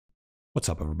What's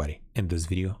up everybody? In this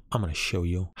video, I'm going to show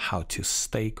you how to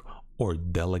stake or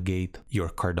delegate your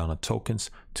Cardano tokens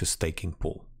to staking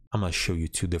pool. I'm going to show you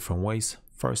two different ways.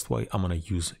 First way, I'm going to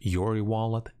use yoroi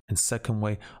wallet, and second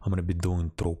way, I'm going to be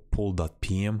doing through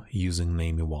pool.pm using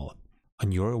Nami wallet.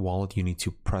 On yoroi wallet, you need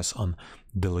to press on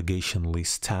delegation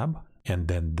list tab, and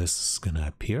then this is going to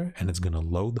appear and it's going to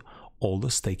load all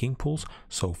the staking pools.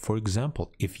 So for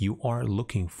example, if you are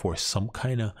looking for some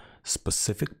kind of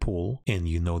specific pool and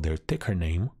you know their ticker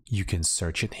name, you can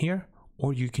search it here,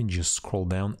 or you can just scroll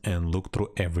down and look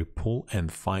through every pool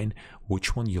and find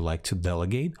which one you like to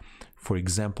delegate. For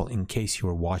example, in case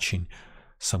you're watching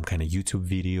some kind of YouTube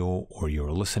video or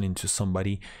you're listening to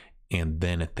somebody, and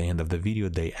then at the end of the video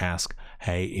they ask,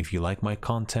 hey, if you like my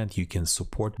content, you can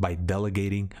support by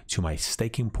delegating to my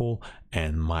staking pool,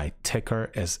 and my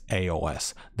ticker is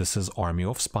AOS. This is Army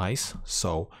of Spies.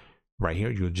 So right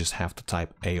here you just have to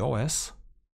type AOS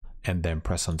and then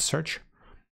press on search,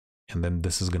 and then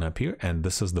this is gonna appear, and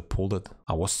this is the pool that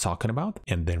I was talking about.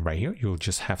 And then right here you'll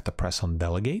just have to press on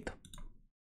delegate.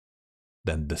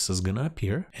 Then this is gonna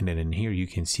appear, and then in here you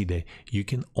can see that you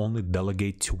can only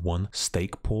delegate to one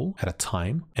stake pool at a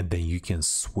time, and then you can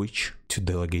switch to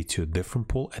delegate to a different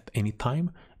pool at any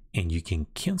time, and you can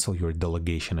cancel your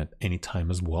delegation at any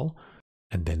time as well.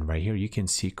 And then right here you can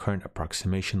see current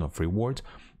approximation of rewards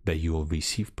that you will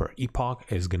receive per epoch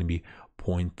is going to be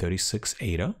 0.36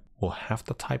 ADA. We'll have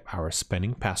to type our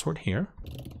spending password here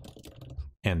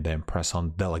and then press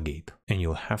on delegate, and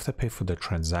you'll have to pay for the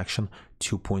transaction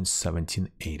 2.17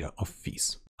 ADA of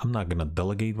fees. I'm not gonna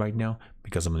delegate right now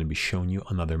because I'm gonna be showing you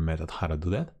another method how to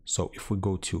do that. So if we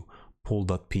go to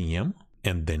pool.pm,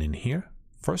 and then in here,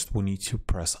 first we need to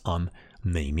press on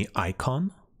Nami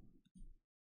icon,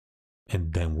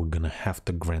 and then we're gonna have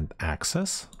to grant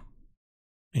access.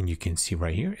 And you can see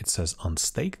right here, it says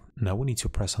unstaked. Now we need to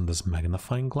press on this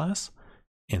magnifying glass,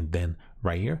 and then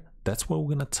right here, that's where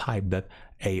we're gonna type that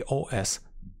AOS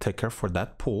ticker for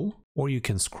that pool, or you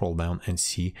can scroll down and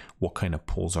see what kind of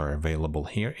pools are available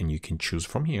here, and you can choose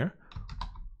from here.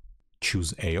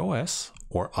 Choose AOS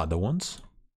or other ones,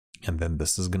 and then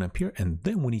this is gonna appear, and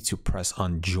then we need to press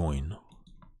on join.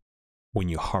 When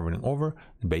you're hovering over,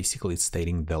 basically it's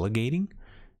stating delegating,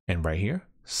 and right here,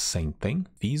 same thing,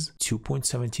 fees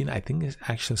 2.17. I think it's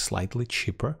actually slightly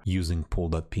cheaper using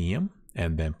pool.pm.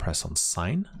 And then press on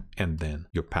sign, and then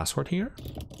your password here,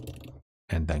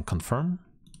 and then confirm.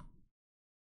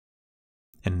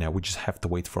 And now we just have to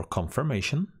wait for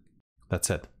confirmation. That's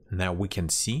it. Now we can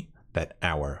see that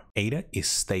our ADA is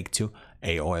staked to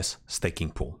AOS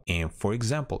staking pool. And for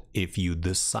example, if you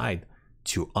decide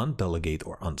to undelegate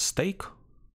or unstake,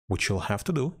 which you'll have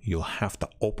to do, you'll have to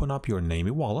open up your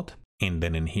Nami wallet, and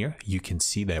then in here you can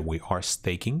see that we are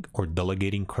staking or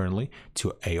delegating currently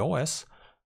to AOS.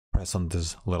 Press on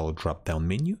this little drop down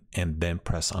menu and then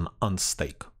press on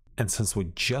unstake. And since we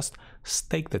just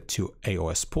staked it to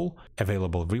AOS pool,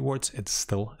 available rewards, it's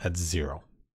still at 0.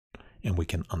 And we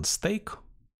can unstake,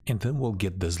 and then we'll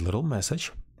get this little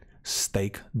message,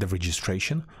 stake the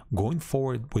registration. Going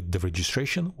forward with the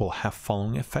registration will have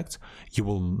following effects. You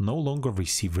will no longer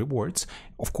receive rewards,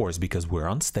 of course, because we're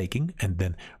unstaking, and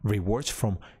then rewards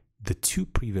from the 2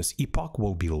 previous epoch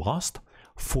will be lost.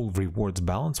 Full rewards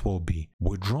balance will be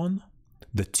withdrawn,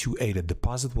 the 2 ADA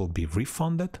deposit will be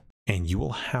refunded, and you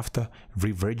will have to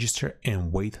re-register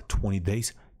and wait 20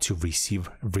 days to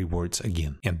receive rewards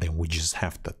again. And then we just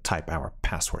have to type our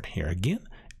password here again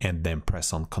and then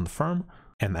press on confirm,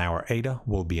 and our ADA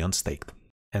will be unstaked.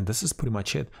 And this is pretty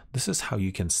much it. This is how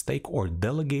you can stake or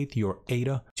delegate your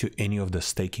ADA to any of the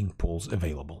staking pools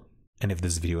available. And if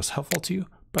this video is helpful to you,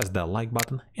 press that like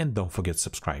button and don't forget to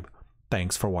subscribe.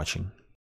 Thanks for watching.